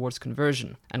people towards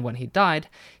conversion, and when he died,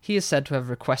 he is said to have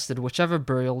requested whichever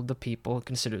burial the people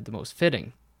considered the most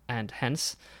fitting. And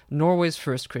hence, Norway's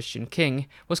first Christian king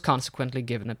was consequently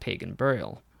given a pagan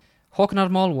burial.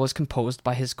 Håkonarmål was composed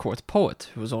by his court poet,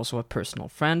 who was also a personal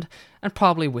friend, and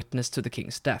probably witness to the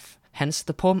king's death. Hence,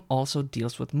 the poem also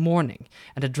deals with mourning,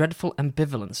 and a dreadful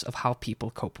ambivalence of how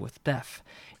people cope with death.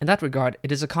 In that regard,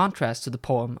 it is a contrast to the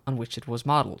poem on which it was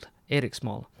modelled,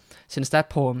 Eiriksmål, since that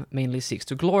poem mainly seeks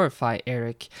to glorify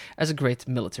Eirik as a great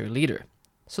military leader.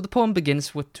 So the poem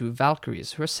begins with 2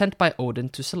 Valkyries who are sent by Odin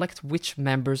to select which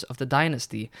members of the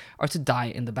dynasty are to die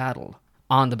in the battle.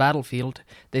 On the battlefield,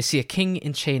 they see a king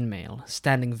in chainmail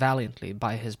standing valiantly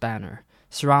by his banner,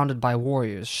 surrounded by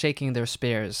warriors shaking their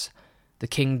spears. The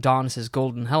king dons his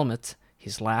golden helmet.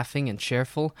 He's laughing and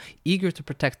cheerful, eager to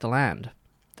protect the land.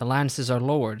 The lances are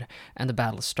lowered, and the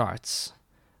battle starts.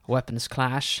 Weapons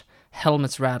clash,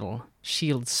 helmets rattle,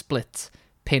 shields split,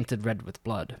 painted red with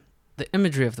blood. The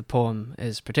imagery of the poem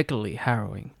is particularly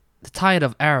harrowing. The tide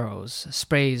of arrows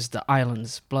sprays the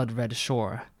island's blood-red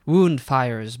shore. Wound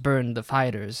fires burn the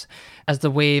fighters as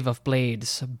the wave of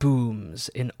blades booms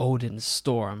in Odin's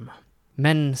storm.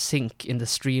 Men sink in the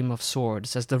stream of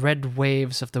swords as the red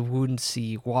waves of the wound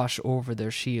sea wash over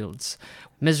their shields,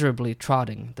 miserably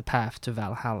trotting the path to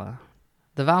Valhalla.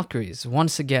 The Valkyries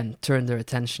once again turn their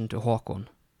attention to Håkon.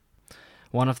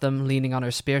 One of them, leaning on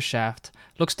her spear shaft,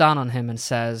 looks down on him and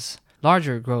says,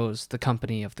 "Larger grows the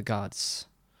company of the gods."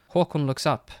 Håkon looks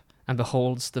up and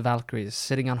beholds the Valkyries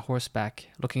sitting on horseback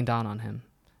looking down on him,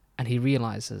 and he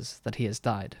realizes that he has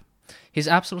died. He's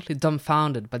absolutely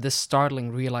dumbfounded by this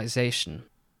startling realization.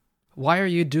 "Why are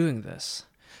you doing this?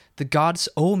 The gods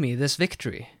owe me this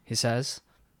victory," he says.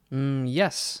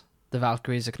 Yes," the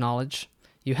Valkyries acknowledge.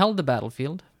 "You held the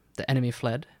battlefield, the enemy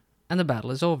fled, and the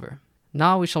battle is over.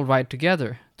 Now we shall ride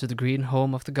together to the green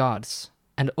home of the gods,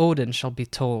 and Odin shall be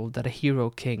told that a hero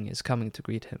king is coming to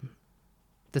greet him."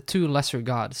 The 2 lesser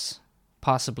gods,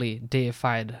 possibly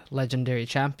deified legendary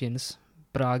champions,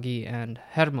 Bragi and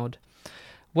Hermod,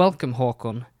 welcome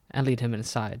Håkon and lead him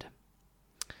inside.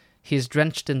 He is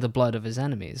drenched in the blood of his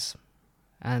enemies,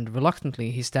 and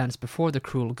reluctantly he stands before the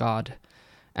cruel god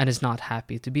and is not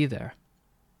happy to be there.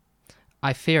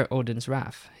 "I fear Odin's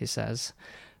wrath," he says,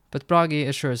 but Bragi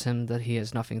assures him that he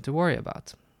has nothing to worry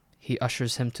about. He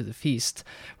ushers him to the feast,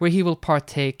 where he will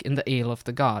partake in the ale of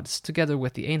the gods, together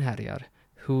with the Einherjar,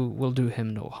 who will do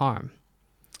him no harm.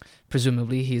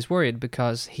 Presumably he is worried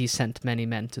because he sent many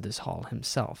men to this hall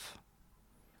himself.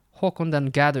 Håkon then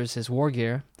gathers his war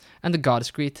gear, and the gods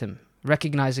greet him,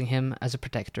 recognizing him as a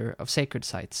protector of sacred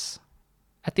sites.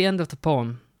 At the end of the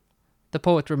poem, the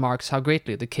poet remarks how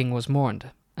greatly the king was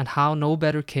mourned, and how no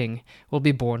better king will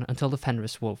be born until the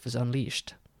Fenris wolf is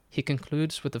unleashed. He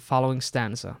concludes with the following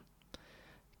stanza.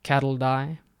 Cattle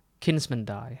die, kinsmen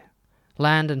die,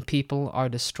 land and people are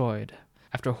destroyed.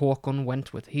 After Håkon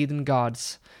went with heathen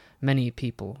gods, many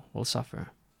people will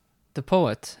suffer. The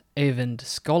poet, Eyvind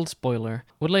Skaldspoiler,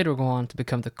 would later go on to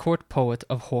become the court poet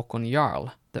of Håkon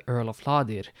Jarl, the Earl of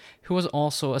Hladir, who was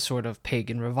also a sort of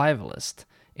pagan revivalist.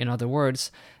 In other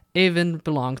words, Eyvind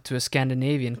belonged to a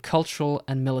Scandinavian cultural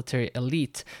and military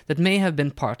elite that may have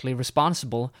been partly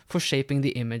responsible for shaping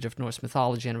the image of Norse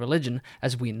mythology and religion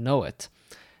as we know it.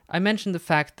 I mentioned the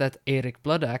fact that Erik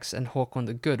Bloodaxe and Håkon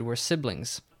the Good were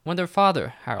siblings. When their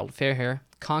father, Harald Fairhair,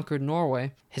 conquered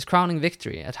Norway, his crowning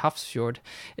victory at Hafrsfjord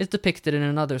is depicted in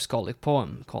another skaldic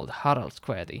poem called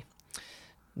Haraldskvæði.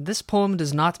 This poem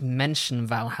does not mention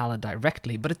Valhalla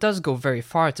directly, but it does go very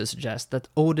far to suggest that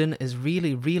Odin is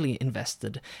really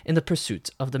invested in the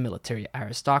pursuit of the military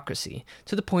aristocracy,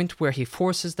 to the point where he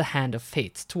forces the hand of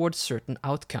fate towards certain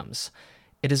outcomes.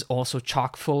 It is also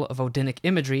chock full of Odinic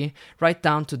imagery, right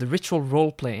down to the ritual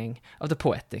role-playing of the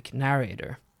poetic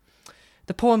narrator.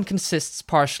 The poem consists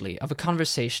partially of a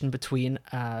conversation between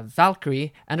a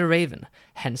Valkyrie and a raven,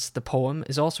 hence the poem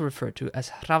is also referred to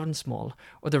as Ravnsmål,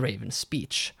 or the raven's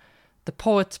speech. The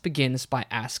poet begins by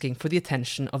asking for the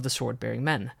attention of the sword-bearing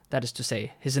men, that is to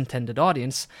say, his intended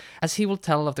audience, as he will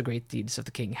tell of the great deeds of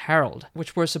the King Harald,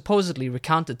 which were supposedly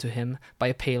recounted to him by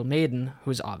a pale maiden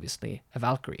who is obviously a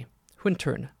Valkyrie, who in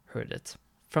turn heard it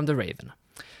from the raven.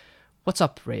 "What's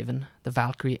up, raven?" the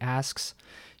Valkyrie asks.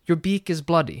 "Your beak is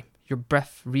bloody. Your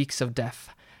breath reeks of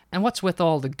death. And what's with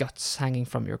all the guts hanging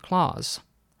from your claws?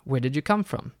 Where did you come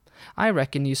from? I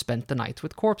reckon you spent the night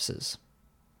with corpses."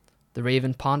 The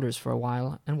raven ponders for a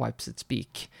while and wipes its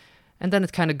beak. And then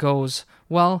it kind of goes,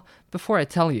 "Well, before I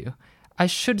tell you, I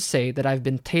should say that I've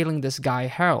been tailing this guy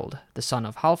Harald, the son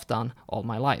of Halfdan, all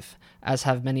my life, as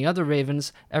have many other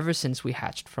ravens ever since we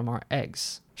hatched from our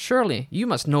eggs. Surely you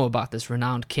must know about this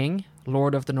renowned king,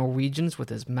 lord of the Norwegians with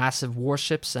his massive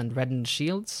warships and reddened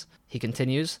shields?" He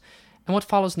continues, and what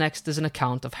follows next is an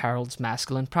account of Harald's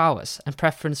masculine prowess and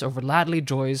preference over ladly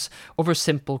joys over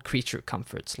simple creature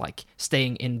comforts like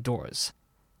staying indoors.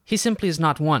 He simply is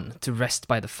not one to rest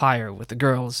by the fire with the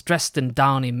girls dressed in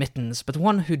downy mittens, but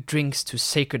one who drinks to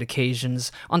sacred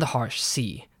occasions on the harsh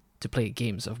sea to play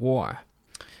games of war.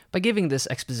 By giving this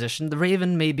exposition, the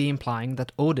raven may be implying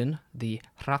that Odin, the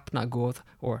Hrapnagod,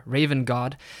 or raven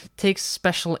god, takes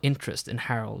special interest in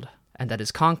Harald, and that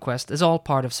his conquest is all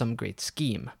part of some great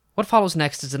scheme. What follows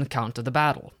next is an account of the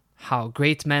battle, how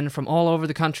great men from all over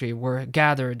the country were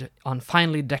gathered on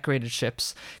finely decorated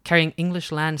ships, carrying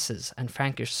English lances and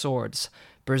Frankish swords.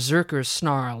 Berserkers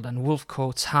snarled and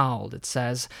wolfcoats howled, it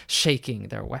says, shaking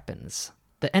their weapons.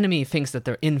 The enemy thinks that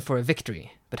they're in for a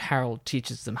victory, but Harald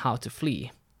teaches them how to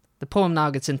flee. The poem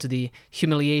now gets into the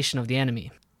humiliation of the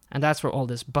enemy, and that's where all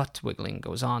this butt wiggling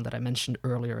goes on that I mentioned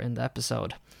earlier in the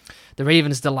episode. The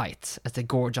ravens delight as they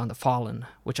gorge on the fallen,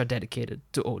 which are dedicated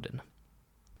to Odin.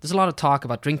 There's a lot of talk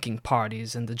about drinking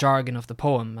parties in the jargon of the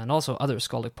poem, and also other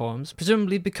skaldic poems,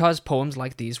 presumably because poems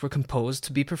like these were composed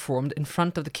to be performed in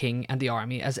front of the king and the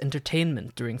army as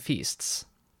entertainment during feasts.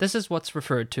 This is what's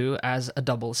referred to as a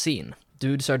double scene.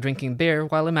 Dudes are drinking beer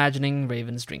while imagining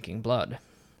ravens drinking blood.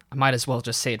 I might as well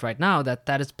just say it right now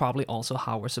that is probably also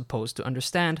how we're supposed to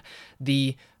understand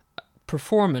the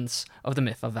performance of the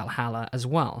myth of Valhalla as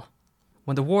well.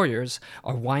 When the warriors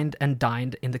are wined and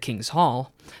dined in the king's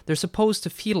hall, they're supposed to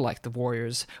feel like the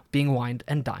warriors being wined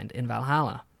and dined in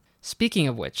Valhalla. Speaking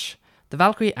of which, the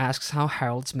Valkyrie asks how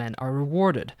Harald's men are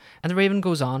rewarded, and the raven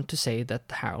goes on to say that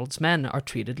Harald's men are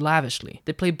treated lavishly.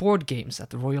 They play board games at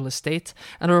the royal estate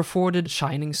and are afforded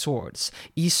shining swords,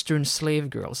 eastern slave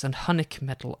girls, and Hunnic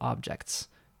metal objects.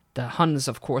 The Huns,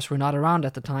 of course, were not around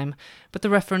at the time, but the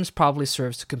reference probably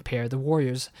serves to compare the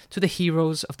warriors to the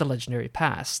heroes of the legendary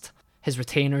past. His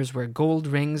retainers wear gold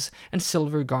rings and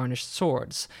silver-garnished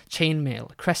swords,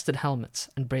 chainmail, crested helmets,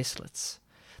 and bracelets.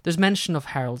 There's mention of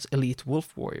Harald's elite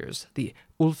wolf warriors, the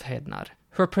Ulfhednar,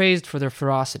 who are praised for their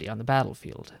ferocity on the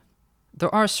battlefield.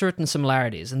 There are certain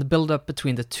similarities in the build-up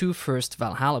between the two first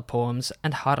Valhalla poems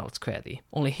and Haraldskvæði.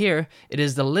 Only here, it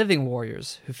is the living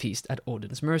warriors who feast at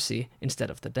Odin's mercy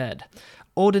instead of the dead.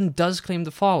 Odin does claim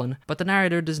the fallen, but the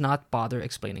narrator does not bother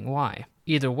explaining why.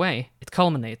 Either way, it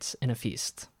culminates in a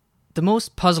feast. The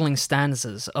most puzzling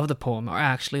stanzas of the poem are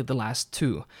actually the last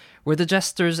two, where the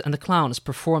jesters and the clowns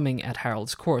performing at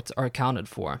Harald's court are accounted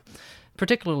for.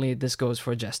 Particularly, this goes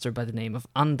for a jester by the name of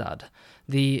Andad.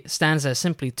 The stanza is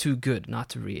simply too good not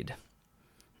to read.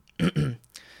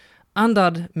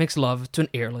 Andad makes love to an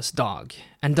earless dog,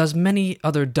 and does many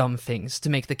other dumb things to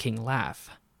make the king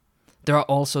laugh. There are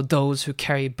also those who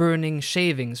carry burning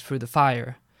shavings through the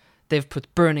fire. They've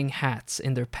put burning hats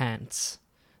in their pants.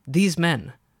 These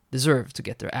men deserve to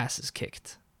get their asses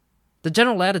kicked. The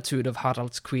general attitude of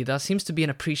Haraldskvida seems to be an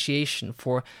appreciation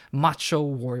for macho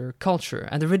warrior culture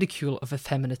and the ridicule of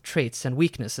effeminate traits and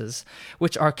weaknesses,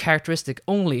 which are characteristic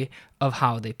only of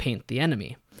how they paint the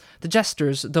enemy. The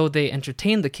jesters, though they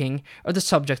entertain the king, are the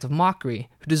subject of mockery,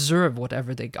 who deserve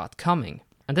whatever they got coming.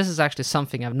 And this is actually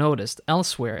something I've noticed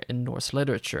elsewhere in Norse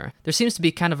literature. There seems to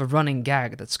be kind of a running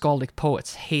gag that skaldic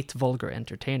poets hate vulgar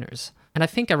entertainers. And I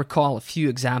think I recall a few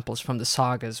examples from the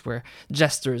sagas where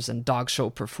jesters and dog show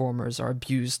performers are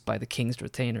abused by the king's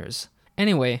retainers.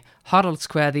 Anyway,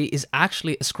 Haraldskvæði is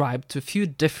actually ascribed to a few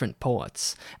different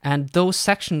poets, and though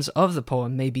sections of the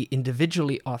poem may be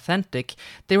individually authentic,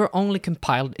 they were only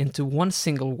compiled into one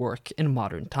single work in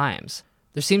modern times.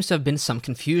 There seems to have been some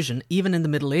confusion, even in the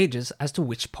Middle Ages, as to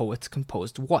which poet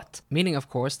composed what, meaning of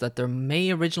course that there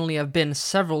may originally have been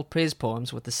several praise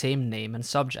poems with the same name and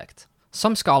subject.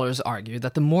 Some scholars argue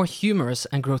that the more humorous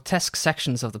and grotesque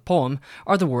sections of the poem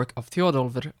are the work of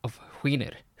Theodolfr of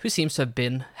Hvínir, who seems to have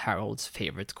been Harold's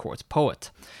favorite court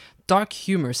poet. Dark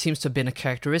humor seems to have been a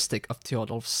characteristic of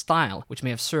Theodulf's style, which may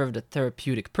have served a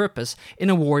therapeutic purpose in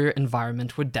a warrior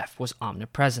environment where death was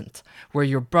omnipresent, where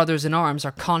your brothers in arms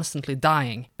are constantly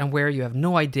dying, and where you have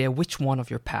no idea which one of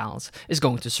your pals is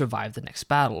going to survive the next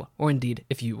battle, or indeed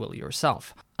if you will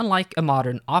yourself. Unlike a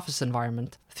modern office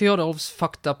environment, Theodulf's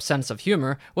fucked up sense of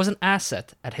humor was an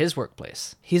asset at his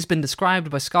workplace. He's been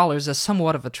described by scholars as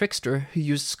somewhat of a trickster who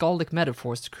used skaldic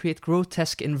metaphors to create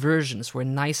grotesque inversions where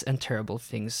nice and terrible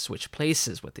things switch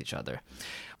places with each other.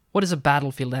 What is a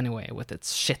battlefield anyway, with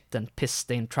its shit and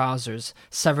piss-stained trousers,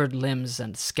 severed limbs,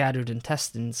 and scattered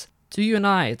intestines? To you and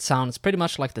I, it sounds pretty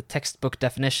much like the textbook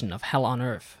definition of hell on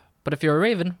earth. But if you're a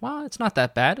raven, well, it's not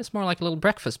that bad. It's more like a little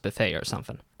breakfast buffet or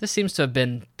something. This seems to have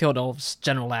been Theodulf's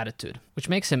general attitude, which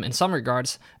makes him, in some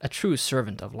regards, a true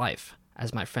servant of life,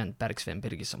 as my friend Bergsvein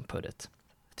Birgisson put it.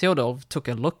 Theodulf took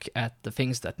a look at the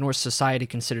things that Norse society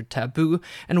considered taboo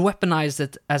and weaponized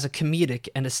it as a comedic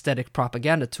and aesthetic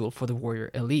propaganda tool for the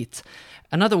warrior elite.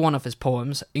 Another one of his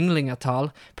poems,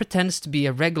 Ynglingatal, pretends to be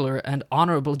a regular and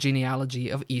honorable genealogy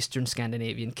of Eastern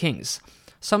Scandinavian kings.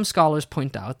 Some scholars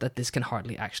point out that this can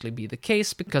hardly actually be the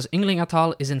case because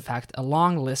Ynglingatal is in fact a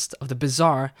long list of the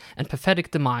bizarre and pathetic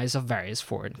demise of various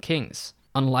foreign kings.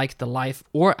 Unlike the life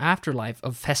or afterlife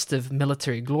of festive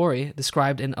military glory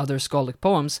described in other skaldic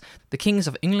poems, the kings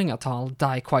of Ynglingatal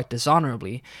die quite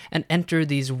dishonorably and enter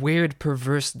these weird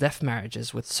perverse death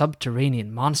marriages with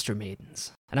subterranean monster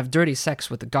maidens, and have dirty sex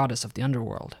with the goddess of the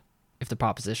underworld. If the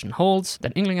proposition holds,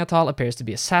 then Ynglingatal appears to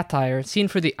be a satire seen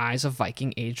through the eyes of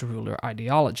Viking Age ruler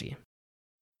ideology.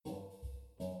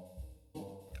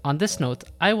 On this note,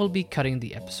 I will be cutting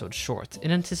the episode short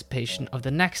in anticipation of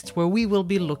the next, where we will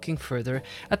be looking further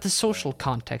at the social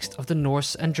context of the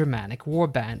Norse and Germanic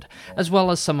warband, as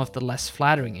well as some of the less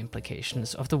flattering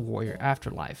implications of the warrior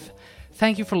afterlife.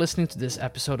 Thank you for listening to this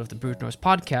episode of the Brute Norse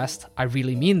podcast, I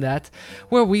really mean that,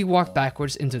 where we walk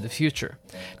backwards into the future.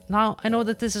 Now, I know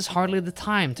that this is hardly the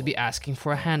time to be asking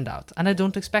for a handout, and I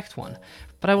don't expect one,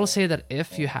 but I will say that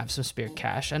if you have some spare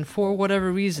cash and for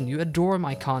whatever reason you adore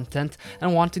my content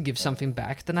and want to give something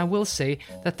back, then I will say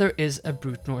that there is a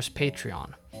Brute Norse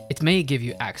Patreon. It may give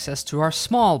you access to our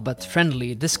small but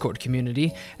friendly Discord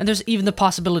community, and there's even the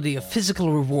possibility of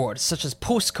physical rewards such as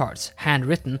postcards,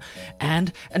 handwritten,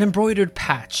 and an embroidered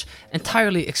patch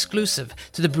entirely exclusive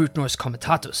to the Brute Norse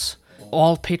Comitatus.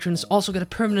 All patrons also get a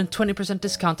permanent 20%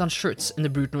 discount on shirts in the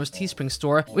Brute Norse Teespring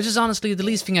store, which is honestly the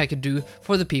least thing I could do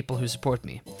for the people who support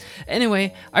me.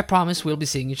 Anyway, I promise we'll be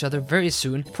seeing each other very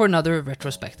soon for another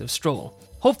retrospective stroll.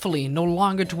 Hopefully no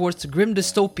longer towards the grim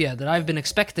dystopia that I've been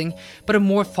expecting, but a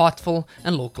more thoughtful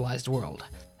and localized world.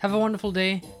 Have a wonderful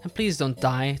day, and please don't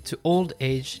die to old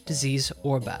age, disease,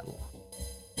 or battle.